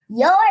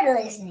You're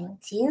listening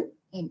to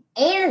an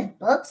Ada's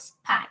Books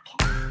podcast.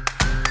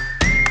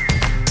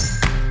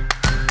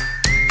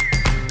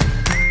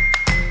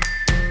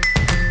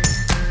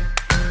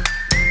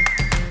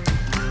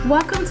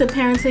 Welcome to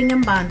Parenting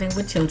and Bonding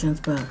with Children's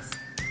Books.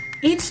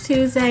 Each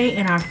Tuesday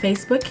in our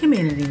Facebook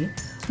community,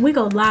 we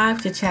go live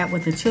to chat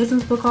with a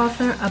children's book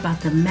author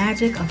about the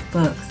magic of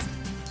books.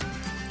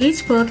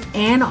 Each book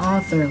and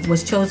author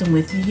was chosen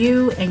with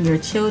you and your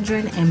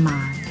children in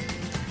mind.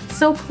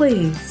 So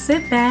please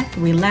sit back,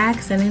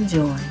 relax, and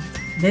enjoy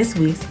this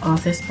week's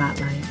Author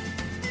Spotlight.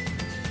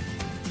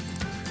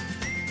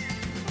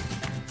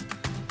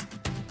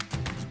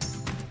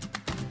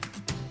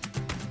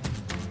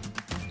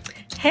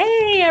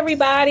 Hey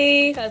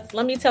everybody,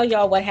 let me tell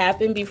y'all what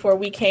happened before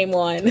we came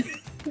on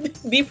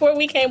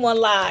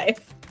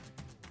live.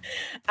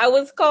 I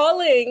was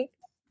calling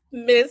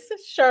Miss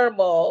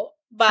Shermal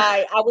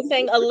I was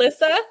saying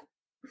Alyssa.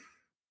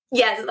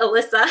 Yes,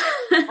 Alyssa.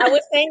 I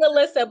was saying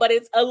Alyssa, but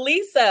it's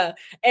Alisa.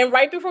 And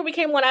right before we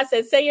came on, I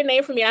said, say your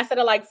name for me. I said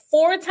it like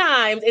 4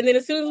 times. And then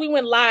as soon as we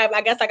went live,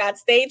 I guess I got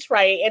stage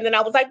fright. And then I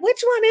was like, which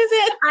one is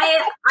it?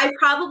 I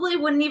probably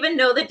wouldn't even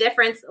know the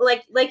difference.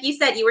 Like you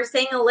said, you were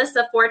saying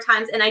Alyssa 4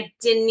 times and I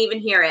didn't even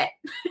hear it.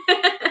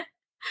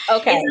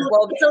 Okay.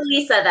 It's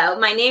Alisa though.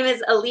 My name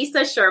is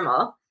Alisa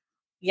Shermal.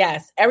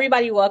 Yes.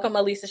 Everybody welcome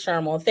Alisa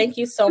Shermal. Thank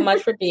you so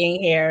much for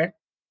being here.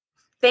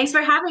 Thanks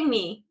for having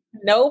me.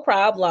 No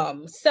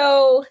problem.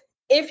 So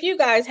if you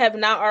guys have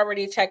not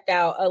already checked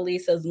out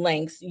Alisa's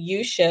links,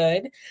 you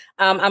should.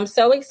 I'm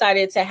so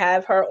excited to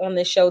have her on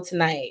the show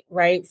tonight,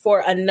 right?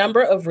 For a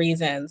number of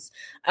reasons.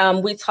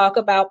 We talk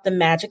about the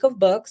magic of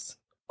books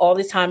all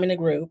the time in the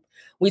group.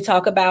 We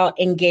talk about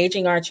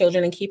engaging our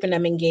children and keeping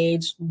them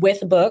engaged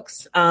with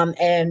books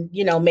and,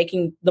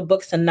 making the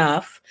books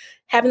enough,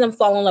 having them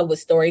fall in love with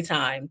story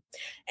time.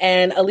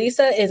 And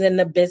Alisa is in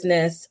the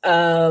business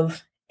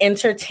of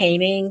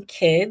entertaining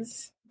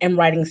kids and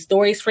writing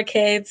stories for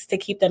kids to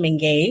keep them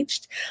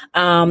engaged.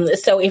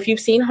 So if you've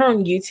seen her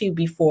on YouTube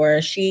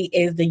before, she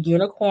is the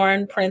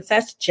Unicorn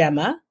Princess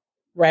Gemma,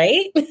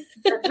 right?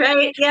 That's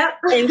right, yep.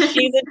 And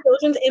she's a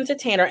children's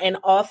entertainer and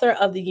author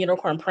of The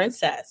Unicorn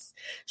Princess.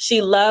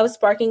 She loves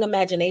sparking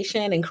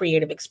imagination and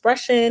creative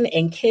expression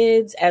in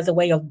kids as a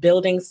way of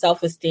building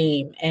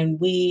self-esteem, and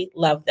we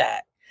love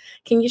that.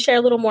 Can you share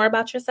a little more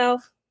about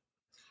yourself?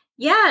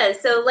 Yeah.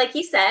 So like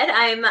you said,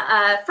 I'm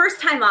a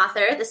first-time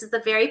author. This is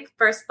the very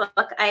first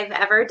book I've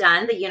ever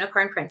done, The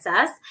Unicorn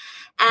Princess.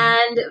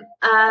 And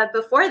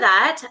before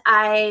that,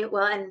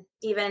 and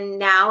even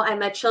now,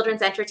 I'm a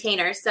children's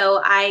entertainer.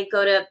 So I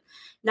go to,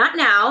 not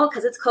now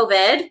because it's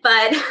COVID,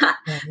 but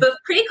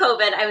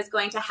pre-COVID, I was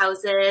going to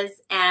houses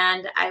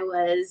and I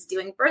was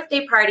doing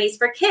birthday parties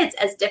for kids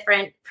as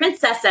different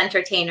princess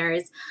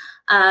entertainers.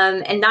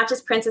 And not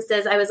just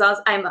princesses.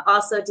 I'm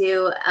also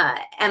do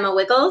Emma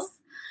Wiggles.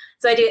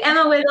 So I do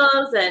Emma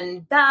Wiggles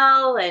and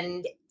Belle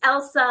and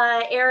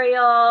Elsa,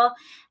 Ariel,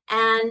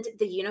 and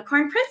the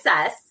Unicorn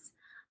Princess.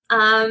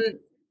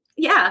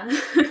 Yeah.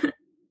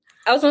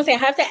 I was going to say, I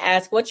have to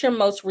ask, what's your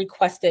most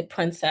requested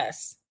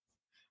princess?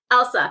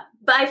 Elsa,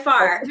 by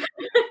far.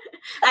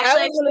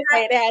 Actually, I was going to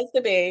say it has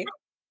to be.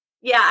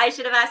 Yeah, I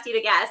should have asked you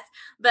to guess,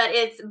 but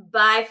it's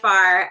by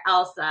far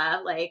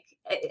Elsa.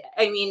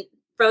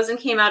 Frozen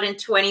came out in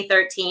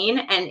 2013,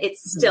 and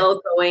it's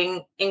still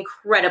going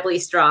incredibly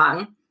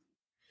strong.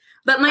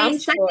 But my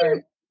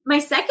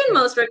second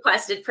most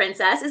requested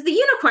princess is the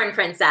Unicorn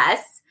Princess,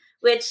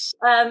 which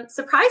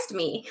surprised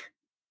me.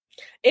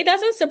 It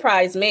doesn't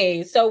surprise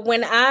me. So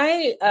when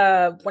I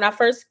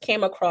first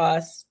came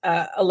across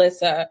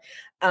Alisa,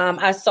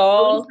 I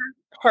saw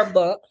her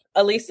book,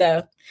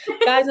 Alisa.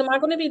 Guys, am I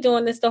going to be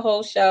doing this the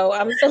whole show?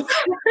 I'm going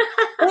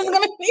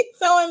to be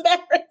so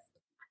embarrassed.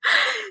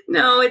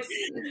 No, it's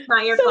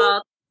not your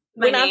fault.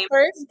 I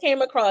first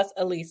came across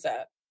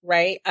Alisa,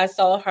 right, I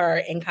saw her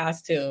in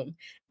costume,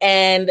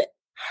 and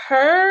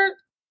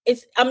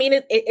it's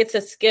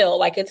a skill,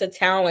 like it's a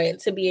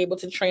talent to be able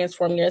to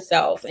transform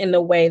yourself in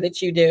the way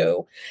that you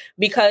do.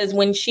 Because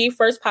when she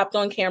first popped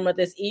on camera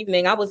this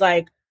evening, I was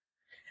like,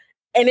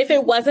 and if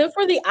it wasn't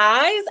for the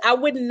eyes, I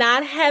would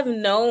not have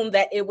known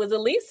that it was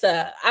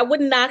Alisa. I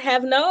would not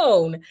have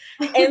known.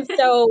 And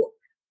so,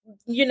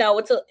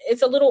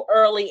 it's a little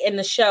early in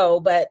the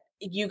show, but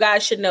you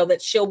guys should know that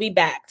she'll be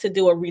back to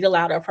do a read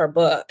aloud of her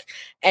book.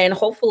 And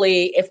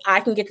hopefully, if I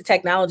can get the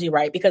technology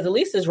right, because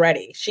Alisa's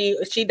ready. She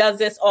does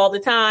this all the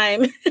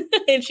time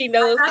and she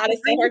knows how to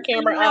set her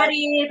camera up.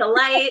 The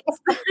lights.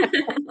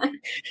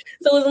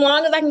 So as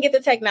long as I can get the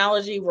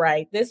technology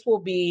right, this will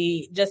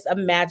be just a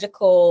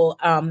magical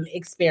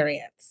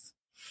experience.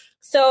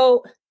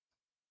 So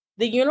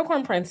the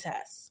Unicorn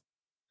Princess,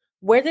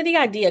 where did the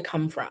idea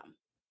come from?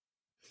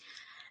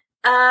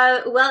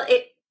 Well,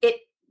 it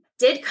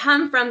did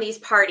come from these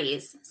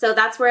parties. So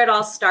that's where it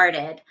all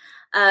started.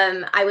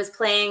 I was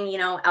playing,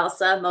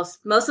 Elsa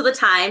most of the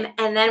time.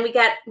 And then we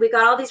got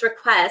all these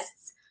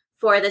requests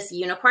for this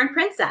Unicorn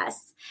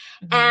Princess.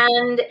 Mm-hmm.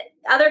 And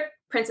other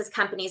princess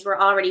companies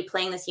were already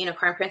playing this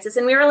unicorn princess.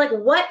 And we were like,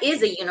 what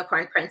is a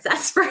unicorn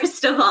princess,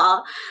 first of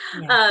all?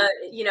 Yeah.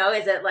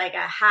 Is it like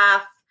a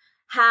half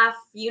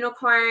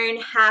unicorn,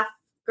 half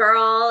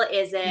girl?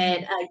 Is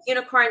it a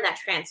unicorn that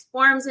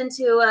transforms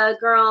into a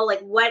girl? Like,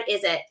 what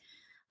is it?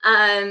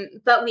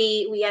 But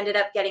we ended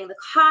up getting the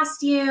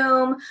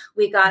costume.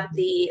 We got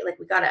we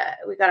got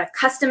a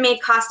custom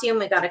made costume.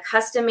 We got a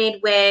custom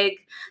made wig,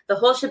 the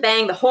whole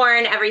shebang, the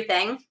horn,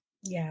 everything.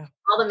 Yeah.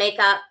 All the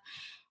makeup.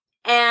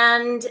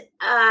 And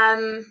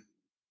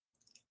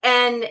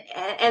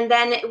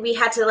then we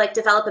had to like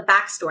develop a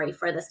backstory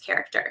for this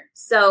character.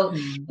 So,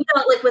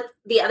 like with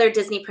the other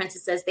Disney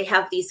princesses, they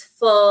have these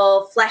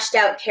full fleshed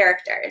out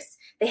characters.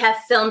 They have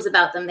films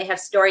about them. They have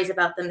stories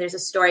about them. There's a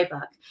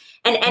storybook.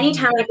 And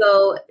anytime I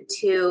go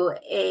to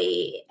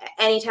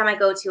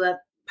a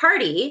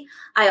party,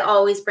 I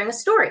always bring a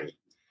story.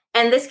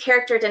 And this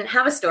character didn't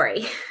have a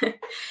story.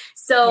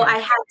 So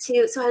I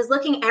was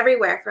looking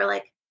everywhere for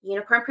like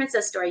unicorn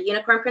princess story.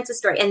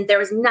 And there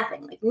was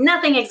nothing, like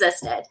nothing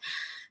existed.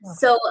 Okay.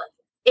 So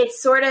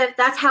it's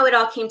that's how it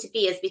all came to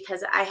be, is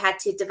because I had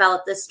to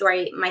develop this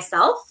story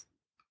myself.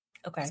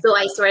 Okay. So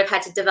I sort of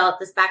had to develop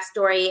this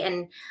backstory,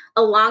 and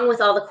along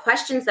with all the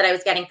questions that I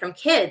was getting from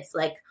kids,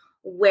 like,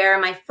 where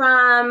am I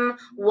from?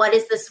 What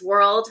is this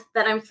world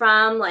that I'm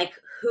from? Like,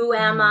 who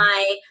am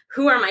I?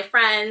 Who are my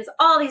friends?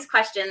 All these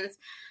questions.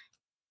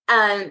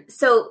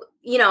 So,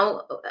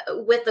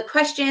 with the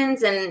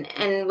questions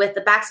and with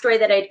the backstory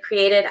that I'd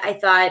created, I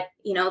thought,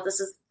 this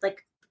is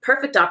like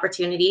perfect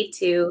opportunity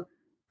to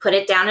put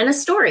it down in a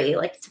story,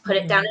 like to put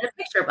it down in a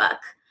picture book.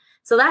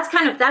 So that's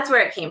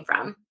where it came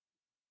from.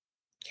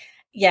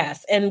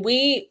 Yes. And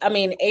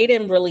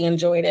Aiden really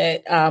enjoyed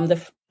it.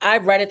 I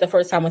read it the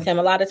first time with him.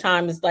 A lot of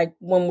times, like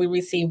when we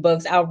receive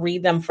books, I'll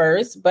read them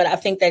first, but I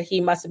think that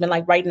he must've been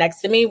like right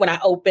next to me when I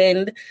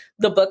opened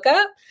the book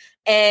up,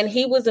 and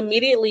he was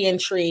immediately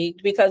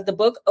intrigued because the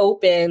book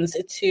opens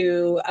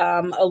to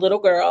a little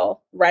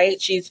girl,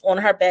 right? She's on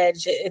her bed.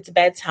 It's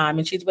bedtime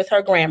and she's with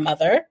her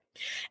grandmother.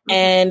 Mm-hmm.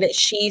 And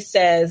she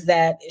says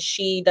that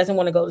she doesn't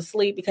want to go to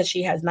sleep because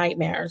she has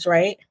nightmares,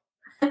 right?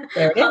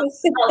 There it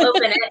is. I'll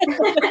open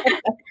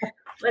it.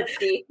 Let's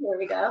see. Here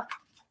we go.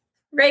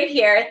 Right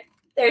here.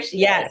 There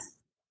she is.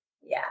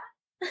 Yeah.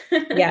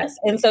 Yes.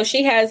 And so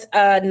she has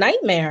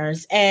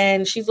nightmares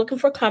and she's looking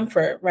for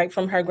comfort, right,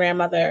 from her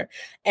grandmother.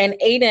 And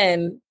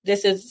Aiden,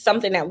 this is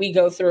something that we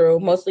go through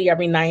mostly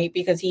every night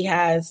because he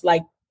has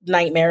like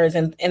nightmares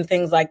and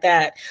things like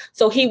that.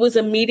 So he was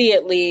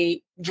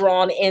immediately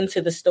drawn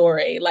into the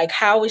story. Like,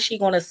 how is she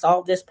going to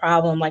solve this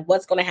problem? Like,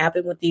 what's going to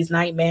happen with these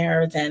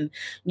nightmares? And,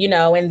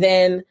 and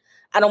then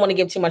I don't want to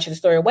give too much of the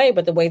story away,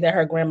 but the way that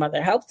her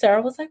grandmother helps her, I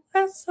was like,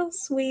 that's so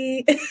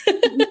sweet.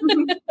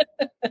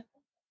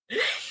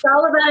 It's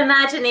all about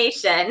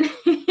imagination.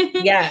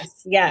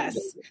 Yes.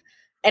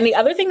 And the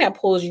other thing that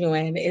pulls you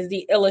in is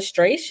the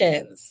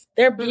illustrations.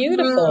 They're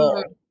beautiful.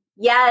 Mm-hmm.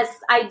 Yes,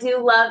 I do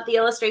love the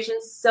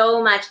illustrations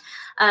so much.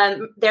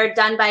 They're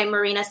done by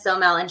Marina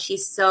Somel, and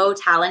she's so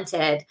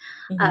talented.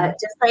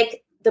 Just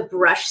like the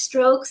brush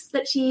strokes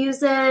that she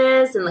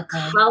uses and the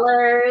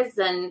colors.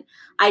 And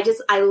I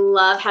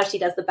love how she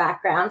does the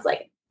backgrounds.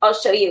 Like, I'll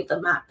show you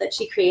the map that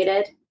she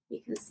created.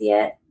 You can see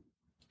it.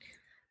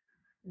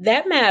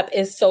 That map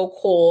is so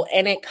cool.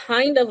 And it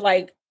kind of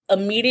like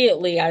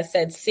immediately I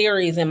said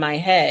series in my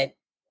head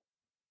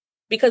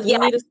because we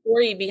need a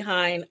story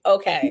behind.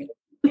 Okay.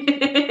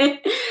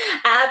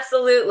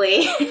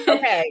 Absolutely.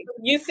 Okay.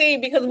 You see,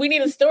 because we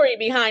need a story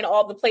behind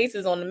all the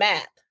places on the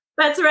map.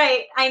 That's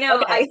right. I know.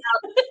 Okay.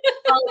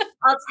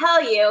 I'll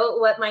tell you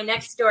where my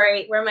next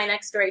story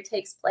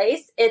takes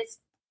place. It's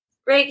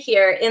right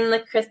here in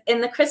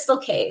the Crystal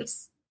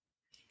Caves.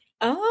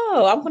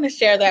 Oh, I'm going to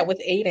share that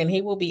with Aiden.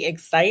 He will be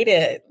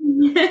excited.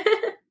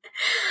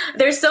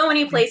 There's so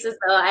many places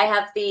though. I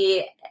have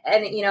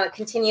it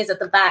continues at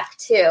the back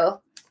too.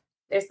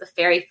 There's the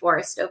fairy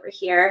forest over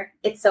here.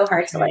 It's so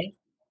hard to like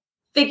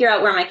figure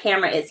out where my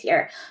camera is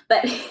here,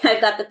 but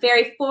I've got the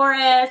fairy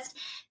forest.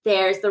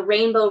 There's the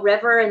Rainbow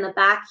River in the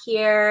back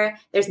here.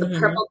 There's the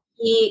Purple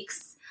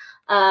Peaks.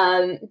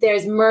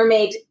 There's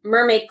Mermaid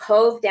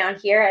Cove down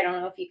here. I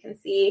don't know if you can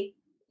see.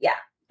 Yeah.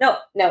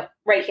 No,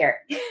 right here.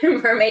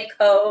 Mermaid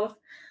Cove.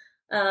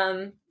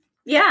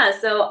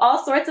 So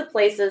all sorts of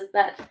places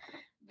that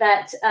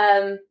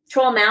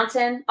Troll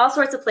Mountain, all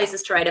sorts of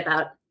places to write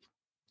about.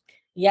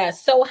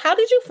 Yes. So how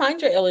did you find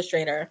your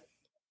illustrator?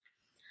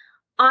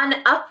 On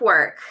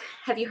Upwork.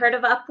 Have you heard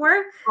of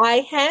Upwork? I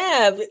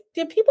have.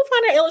 Did people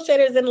find their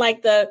illustrators in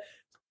like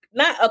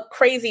not a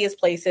craziest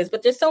places,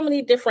 but there's so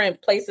many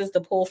different places to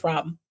pull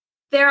from?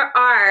 There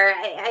are.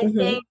 I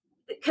think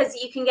because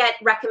you can get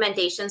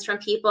recommendations from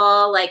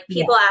people. Like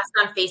people ask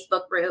on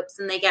Facebook groups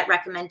and they get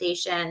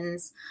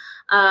recommendations.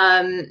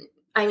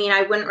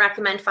 I wouldn't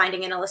recommend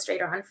finding an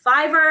illustrator on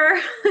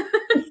Fiverr.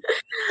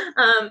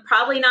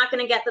 Probably not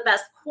going to get the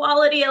best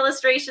quality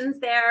illustrations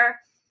there.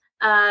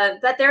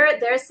 But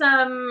there's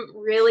some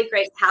really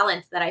great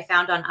talent that I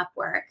found on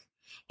Upwork.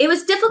 It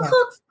was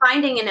difficult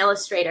finding an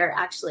illustrator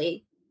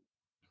actually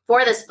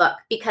for this book,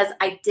 because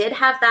I did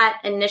have that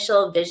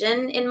initial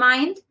vision in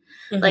mind.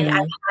 Mm-hmm. Like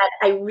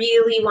I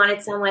really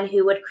wanted someone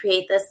who would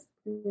create this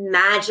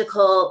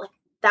magical, like,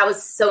 that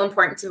was so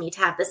important to me, to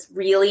have this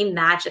really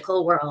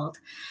magical world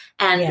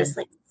and this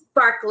like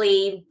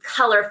sparkly,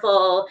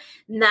 colorful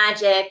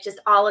magic,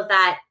 just all of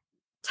that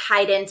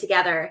tied in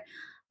together.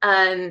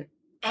 And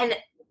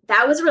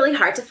that was really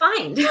hard to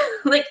find,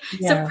 like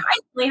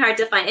surprisingly hard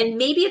to find. And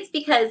maybe it's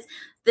because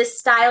this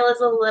style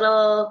is a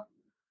little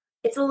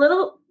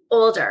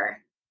older.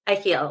 I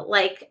feel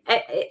like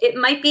it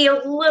might be a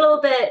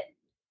little bit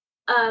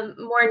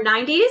more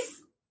 90s,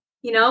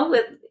 you know,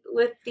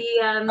 with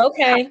the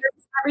okay,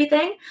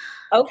 everything.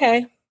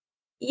 Okay.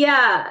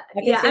 Yeah.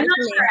 I'm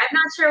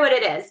not sure what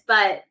it is,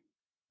 but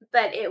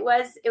it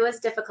was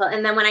difficult.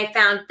 And then when I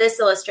found this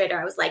illustrator,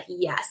 I was like,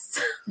 yes,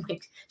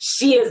 like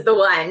she is the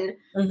one.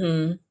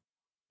 Mm-hmm.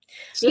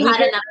 She had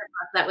another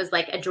book that was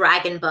like a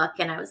dragon book,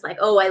 and I was like,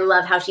 oh, I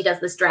love how she does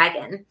this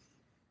dragon.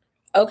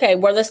 Okay.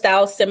 Were the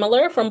styles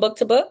similar from book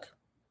to book?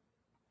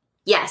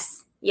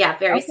 Yes. Yeah.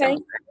 Very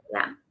similar.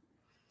 Yeah.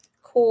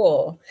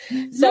 Cool.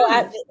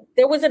 So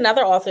there was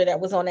another author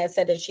that was on that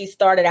said that she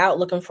started out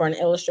looking for an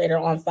illustrator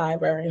on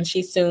Fiverr, and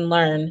she soon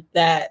learned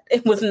that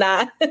it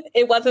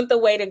wasn't the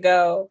way to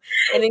go.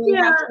 And then you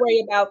have to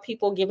worry about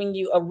people giving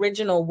you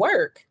original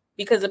work,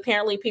 because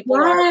apparently people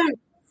are.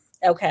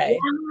 Okay.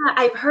 Yeah,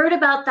 I've heard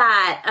about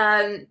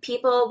that.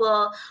 People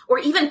will, or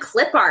even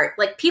clip art,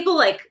 like people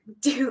like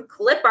do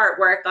clip art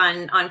work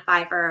on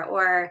Fiverr,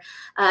 or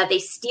they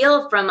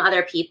steal from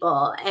other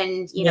people.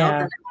 And, you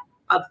know,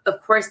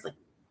 of course, like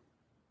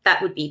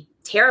that would be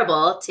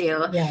terrible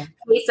to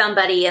pay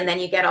somebody and then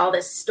you get all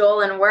this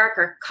stolen work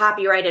or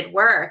copyrighted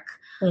work.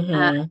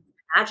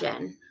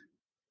 Imagine.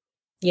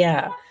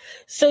 Yeah.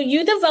 So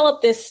you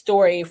developed this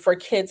story for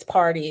kids'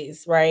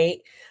 parties, right?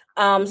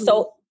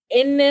 So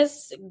in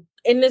this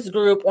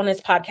group on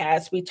this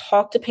podcast, we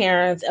talk to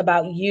parents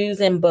about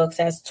using books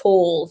as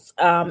tools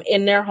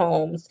in their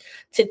homes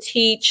to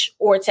teach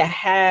or to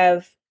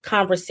have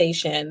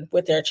conversation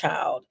with their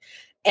child.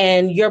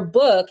 And your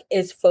book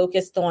is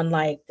focused on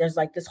there's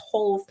this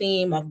whole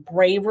theme of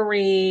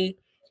bravery,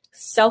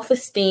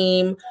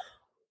 self-esteem.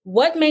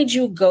 What made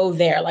you go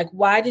there? Like,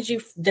 why did you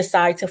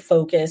decide to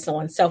focus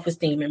on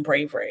self-esteem and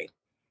bravery?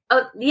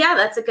 Oh, yeah,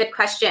 that's a good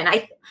question.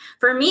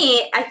 For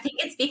me, I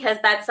think it's because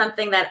that's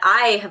something that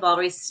I have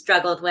always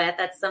struggled with.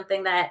 That's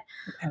something that,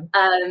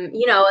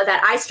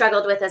 that I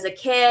struggled with as a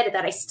kid,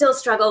 that I still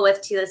struggle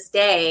with to this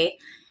day.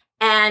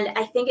 And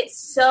I think it's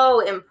so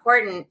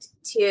important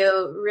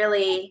to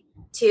really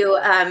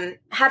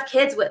have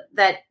kids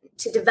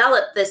to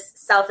develop this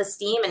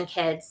self-esteem in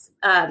kids,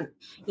 so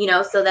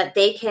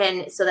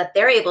that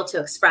they're able to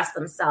express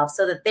themselves,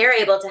 so that they're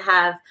able to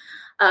have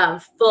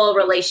full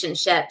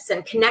relationships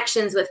and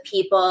connections with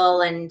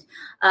people, and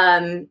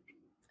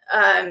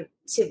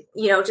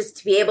just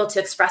to be able to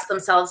express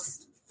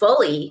themselves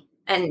fully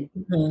and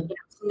to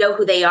know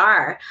who they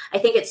are. I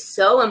think it's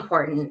so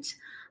important.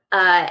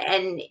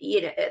 And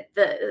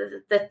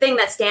the thing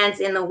that stands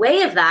in the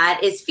way of that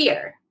is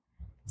fear.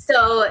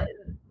 So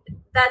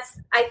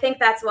I think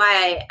that's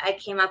why I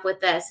came up with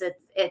this.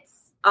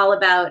 It's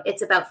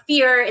about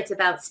fear. It's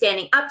about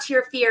standing up to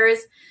your fears.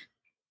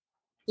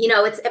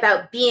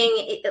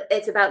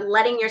 It's about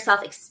letting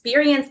yourself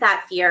experience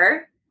that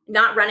fear,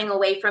 not running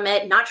away from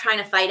it, not trying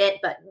to fight it,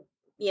 but,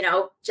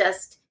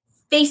 just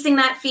facing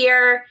that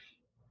fear,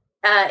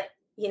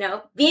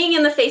 being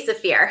in the face of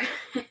fear.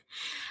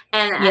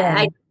 And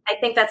I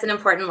think that's an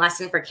important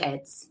lesson for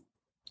kids.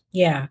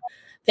 Yeah.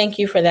 Thank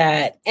you for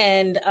that.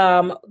 And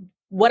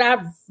what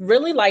I've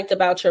really liked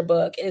about your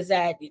book is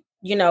that,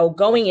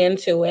 going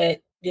into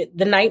it,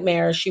 the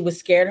nightmare, she was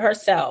scared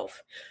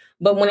herself.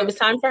 But when it was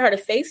time for her to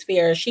face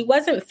fear, she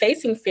wasn't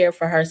facing fear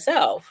for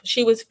herself.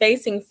 She was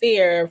facing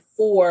fear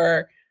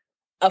for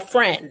a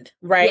friend,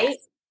 right?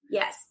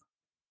 Yes.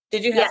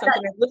 Did you have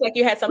something? It looked like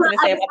you had something to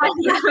say about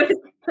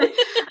that.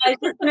 I was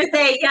just going to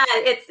say,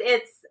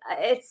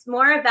 it's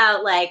more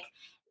about like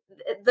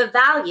the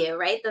value,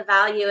 right? The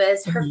value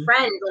is her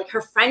friend, like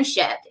her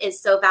friendship is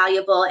so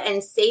valuable,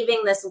 and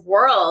saving this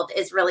world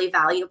is really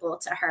valuable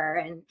to her,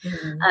 and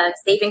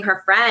saving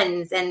her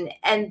friends. And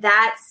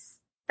that's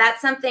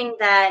something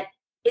that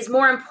is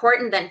more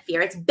important than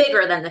fear. It's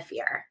bigger than the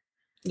fear.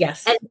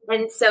 Yes.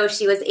 And so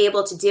she was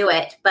able to do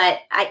it. But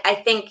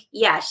I think,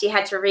 she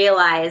had to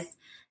realize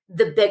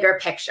the bigger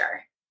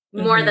picture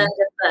more than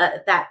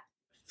just that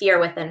fear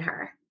within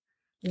her.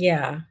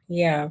 Yeah.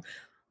 Yeah.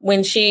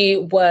 When she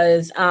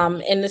was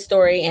in the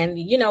story, and,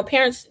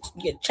 parents,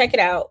 check it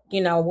out,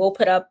 we'll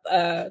put up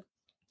the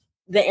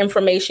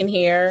information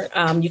here.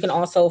 You can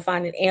also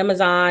find it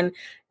Amazon.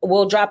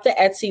 We'll drop the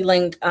Etsy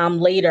link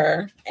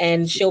later,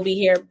 and she'll be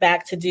here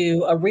back to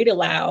do a read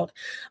aloud.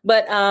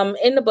 But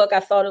in the book, I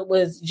thought it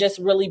was just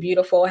really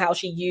beautiful how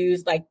she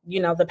used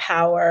the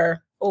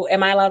power. Oh,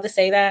 am I allowed to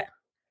say that?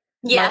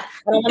 Yeah.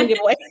 I don't want to give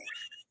away.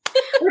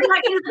 We're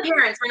talking to the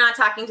parents. We're not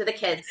talking to the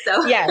kids.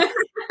 So yes,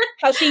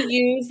 how she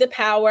used the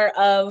power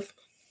of.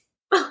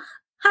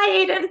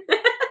 Hi, Aiden.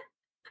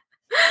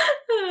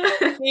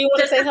 Do you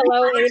want to say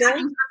hello,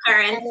 Ada?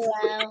 Parents.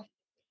 Hello.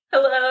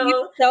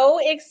 Hello. I'm so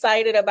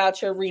excited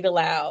about your read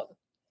aloud.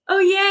 Oh,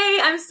 yay.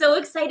 I'm so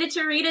excited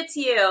to read it to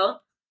you.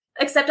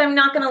 Except I'm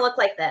not going to look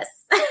like this.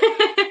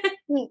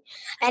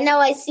 I know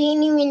I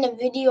seen you in the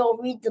video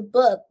read the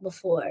book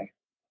before.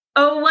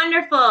 Oh,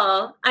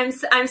 wonderful.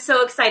 I'm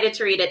so excited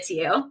to read it to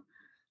you.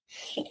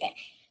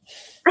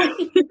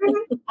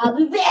 I'll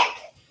be back.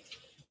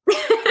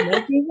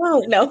 No, you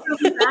won't. No.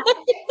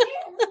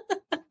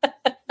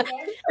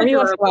 Every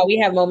once in a while, we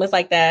have moments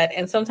like that,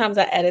 and sometimes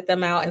I edit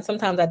them out, and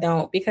sometimes I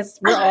don't, because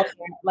we're all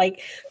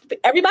like,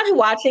 everybody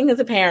watching is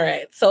a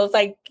parent, so it's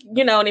like,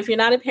 you know. And if you're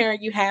not a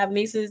parent, you have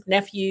nieces,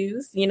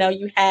 nephews, you know,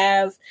 you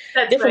have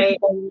different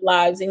people in your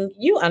lives, and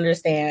you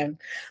understand.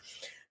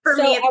 For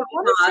me, it's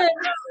my dog.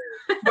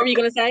 What were you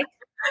gonna say?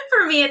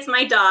 For me, it's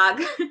my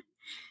dog.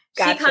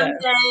 Gotcha. She comes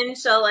in,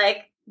 she'll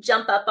like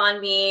jump up on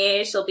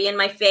me, she'll be in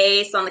my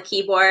face on the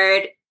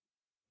keyboard.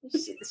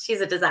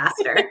 She's a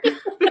disaster.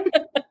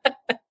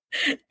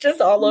 Just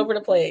all over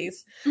the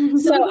place.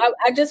 So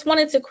I just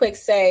wanted to quick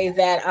say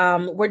that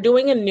we're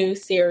doing a new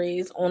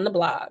series on the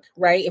blog,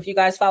 right? If you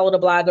guys follow the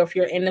blog or if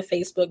you're in the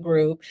Facebook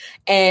group,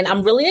 and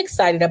I'm really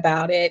excited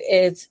about it.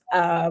 It's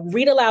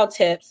read aloud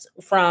tips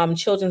from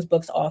children's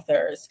books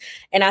authors.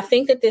 And I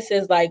think that this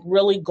is like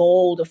really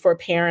gold for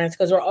parents,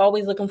 because we're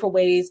always looking for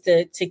ways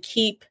to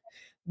keep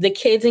the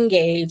kids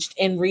engaged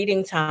in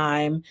reading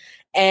time.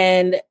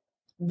 And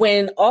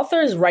when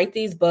authors write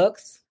these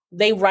books,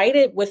 they write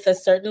it with a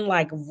certain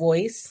like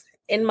voice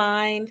in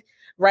mind,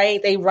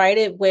 right? They write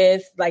it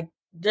with like,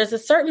 there's a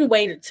certain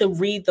way to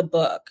read the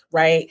book,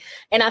 right?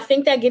 And I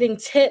think that getting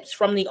tips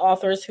from the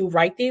authors who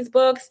write these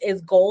books is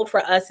gold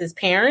for us as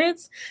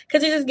parents,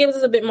 because it just gives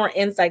us a bit more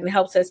insight and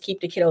helps us keep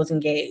the kiddos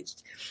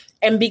engaged.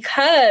 And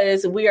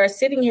because we are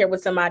sitting here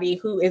with somebody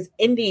who is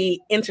in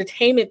the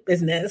entertainment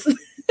business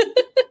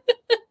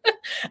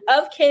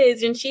of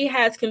kids, and she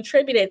has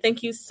contributed.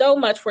 Thank you so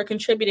much for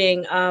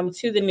contributing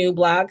to the new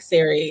blog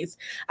series.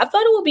 I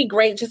thought it would be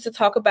great just to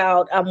talk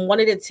about one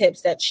of the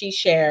tips that she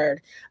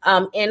shared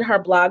in her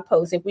blog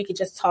post. If we could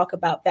just talk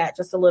about that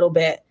just a little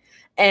bit.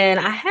 And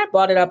I had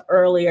brought it up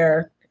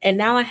earlier, and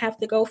now I have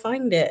to go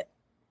find it.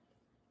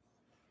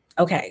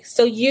 Okay,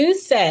 so you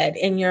said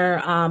in your,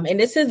 and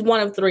this is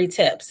one of 3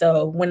 tips.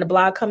 So when the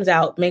blog comes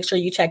out, make sure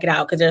you check it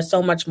out, because there's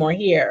so much more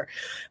here.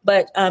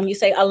 But you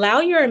say,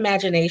 allow your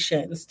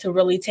imaginations to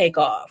really take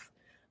off.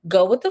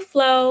 Go with the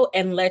flow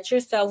and let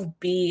yourself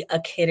be a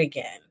kid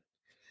again.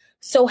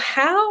 So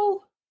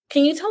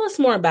can you tell us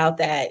more about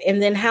that?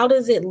 And then how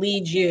does it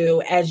lead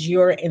you as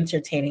you're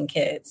entertaining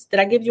kids? Did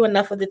I give you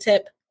enough of the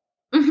tip?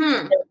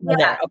 Mm-hmm.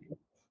 Yeah. Okay.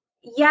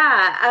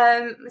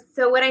 Yeah.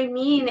 So what I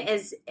mean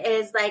is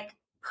like,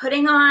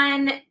 putting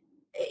on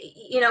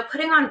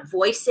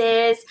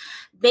voices,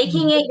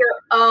 making it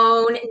your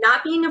own,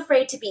 not being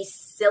afraid to be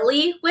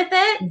silly with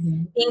it,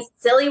 being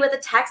silly with the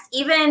text,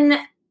 even,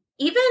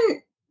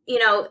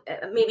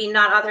 maybe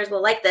not authors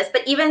will like this,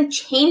 but even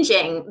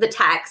changing the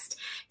text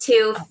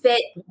to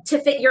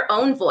fit your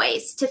own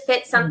voice, to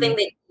fit something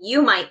that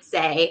you might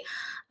say,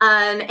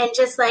 and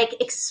just like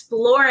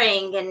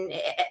exploring and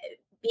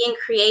being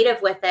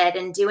creative with it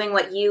and doing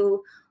what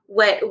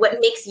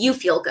makes you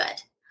feel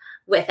good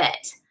with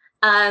it.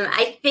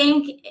 I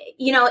think,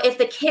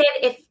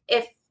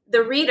 if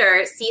the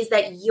reader sees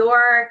that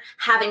you're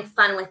having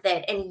fun with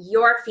it and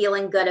you're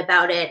feeling good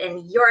about it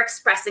and you're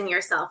expressing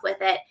yourself with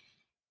it,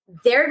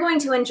 they're going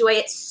to enjoy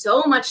it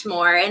so much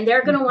more, and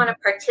they're going to want to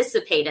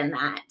participate in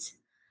that.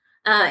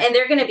 And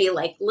they're going to be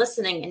like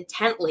listening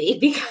intently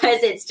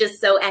because it's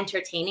just so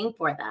entertaining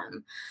for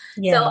them.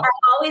 Yeah. So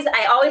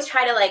I always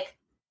try to like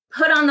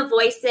put on the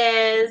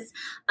voices.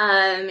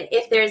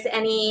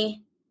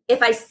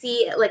 If I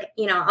see, like,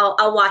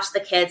 I'll watch the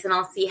kids and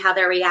I'll see how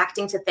they're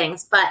reacting to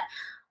things. But,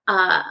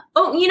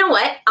 you know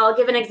what? I'll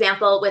give an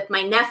example with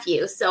my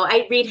nephew. So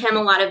I read him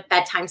a lot of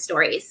bedtime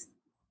stories,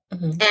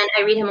 and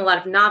I read him a lot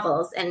of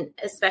novels, and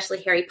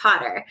especially Harry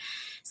Potter.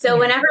 So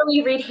whenever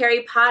we read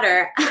Harry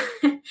Potter,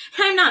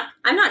 I'm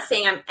not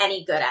saying I'm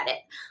any good at it.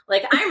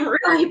 Like, I'm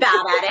really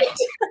bad at it.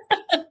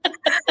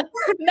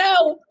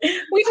 No,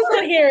 we just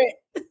want to hear it.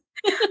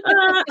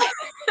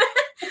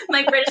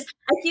 My British,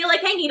 I feel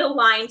like I need a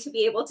line to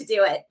be able to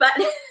do it, but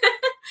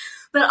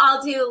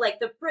I'll do like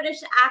the British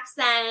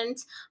accent.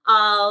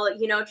 I'll,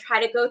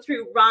 try to go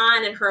through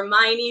Ron and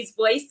Hermione's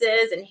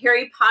voices and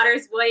Harry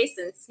Potter's voice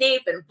and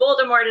Snape and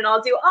Voldemort, and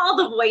I'll do all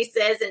the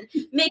voices and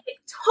make a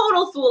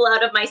total fool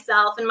out of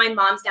myself. And my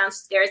mom's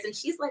downstairs and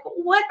she's like,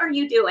 "What are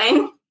you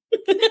doing?"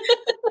 But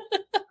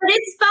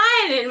it's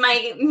fun. And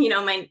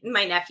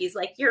my nephew's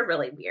like, "You're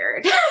really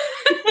weird."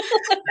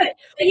 But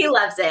he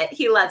loves it.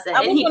 He loves it.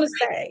 I was going to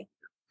say,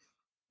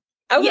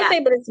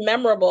 but it's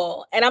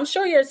memorable. And I'm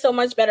sure you're so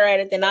much better at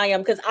it than I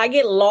am, because I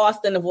get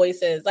lost in the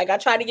voices. Like, I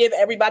try to give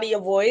everybody a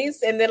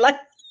voice, and then like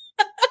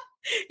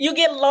you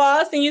get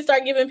lost and you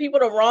start giving people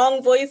the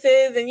wrong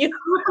voices, and you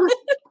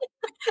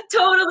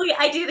Totally.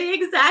 I do the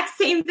exact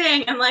same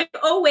thing. I'm like,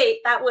 "Oh wait,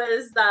 that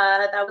was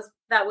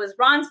that was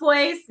Ron's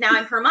voice. Now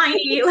I'm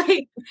Hermione.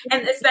 Like,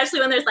 and especially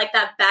when there's like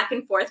that back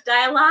and forth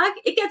dialogue,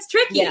 it gets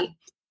tricky. Yeah.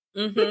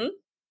 Mm-hmm.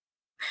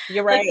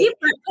 You're right. Like,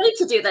 people are paid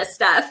to do this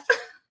stuff.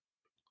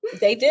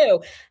 They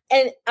do.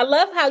 And I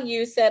love how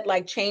you said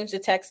like change the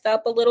text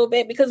up a little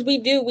bit, because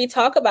we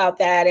talk about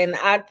that. And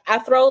I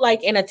throw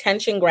like in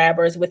attention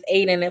grabbers with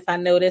Aiden if I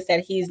notice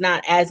that he's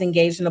not as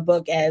engaged in the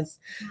book as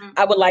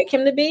I would like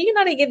him to be. You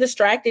know, they get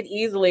distracted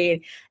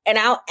easily. And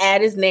I'll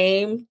add his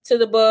name to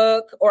the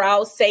book, or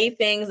I'll say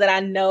things that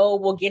I know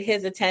will get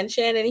his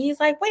attention. And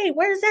he's like, wait,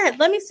 where's that?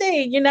 Let me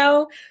see, you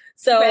know?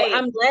 So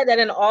I'm glad that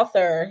an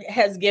author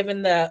has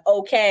given the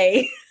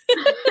okay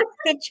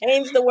to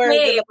change the words.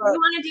 Hey, if you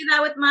want to do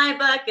that with my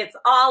book, it's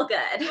all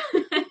good.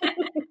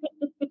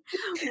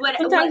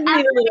 Sometimes you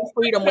need a little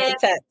freedom with the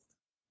text.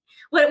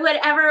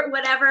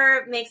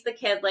 Whatever makes the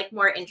kid like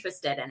more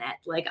interested in it.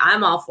 Like,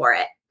 I'm all for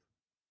it.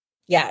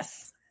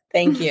 Yes.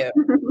 Thank you.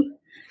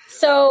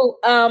 So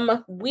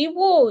we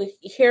will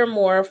hear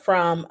more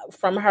from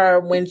her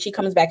when she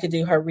comes back to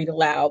do her read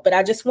aloud. But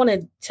I just want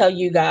to tell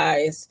you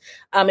guys,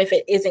 if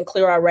it isn't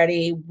clear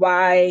already,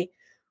 why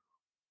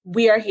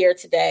we are here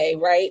today,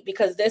 right?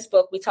 Because this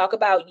book, we talk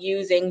about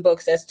using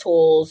books as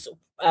tools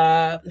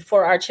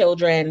for our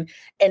children,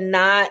 and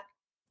not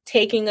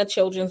taking a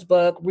children's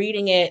book,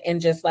 reading it,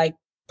 and just like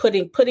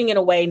putting it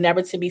away,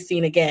 never to be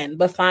seen again,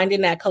 but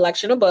finding that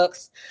collection of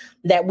books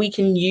that we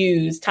can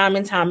use time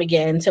and time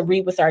again to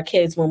read with our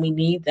kids when we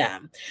need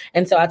them.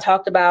 And so I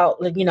talked about,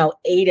 you know,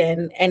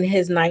 Aiden and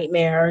his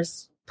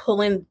nightmares,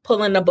 pulling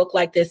a book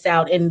like this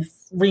out and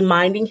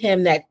reminding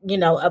him that, you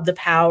know, of the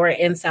power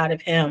inside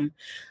of him,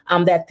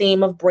 that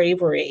theme of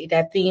bravery,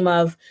 that theme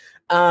of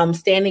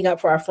standing up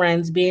for our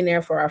friends, being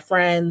there for our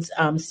friends,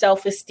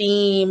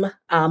 self-esteem,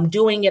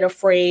 doing it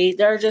afraid.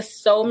 There are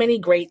just so many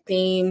great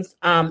themes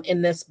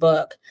in this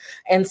book.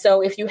 And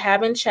so if you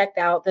haven't checked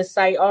out the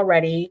site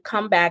already,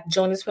 come back,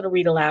 join us for the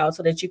read aloud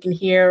so that you can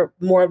hear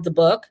more of the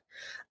book.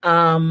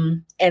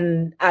 And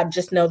I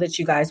just know that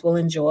you guys will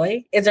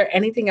enjoy. Is there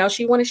anything else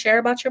you want to share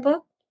about your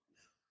book?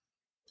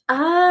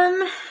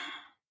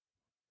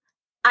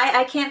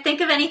 I can't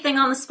think of anything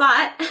on the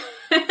spot.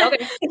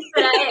 Okay.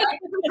 But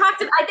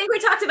I think we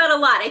talked about a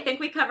lot. I think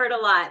we covered a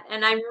lot.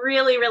 And I'm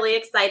really, really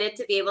excited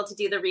to be able to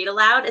do the read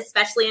aloud,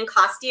 especially in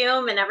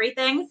costume and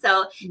everything.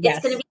 So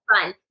It's going to be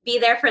fun. Be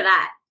there for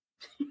that.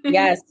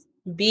 Yes,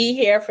 be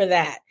here for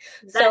that.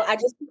 So I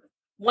just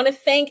want to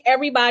thank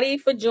everybody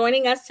for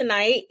joining us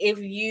tonight. If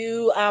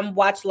you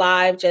watch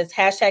live, just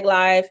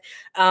 #live.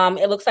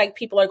 It looks like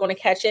people are going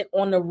to catch it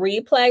on the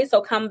replay.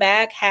 So come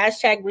back,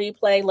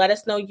 #replay. Let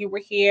us know you were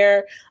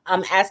here.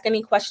 Ask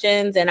any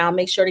questions, and I'll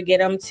make sure to get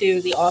them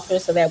to the author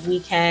so that we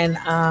can,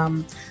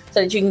 so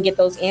that you can get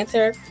those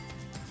answered.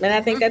 And I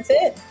think that's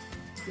it.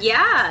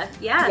 Yeah.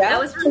 That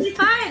was really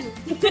fun.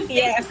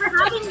 Yeah. Thanks for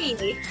having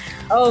me.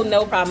 Oh,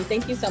 no problem.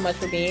 Thank you so much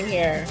for being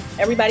here.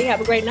 Everybody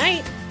have a great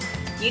night.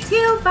 You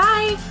too.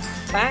 Bye.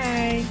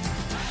 Bye.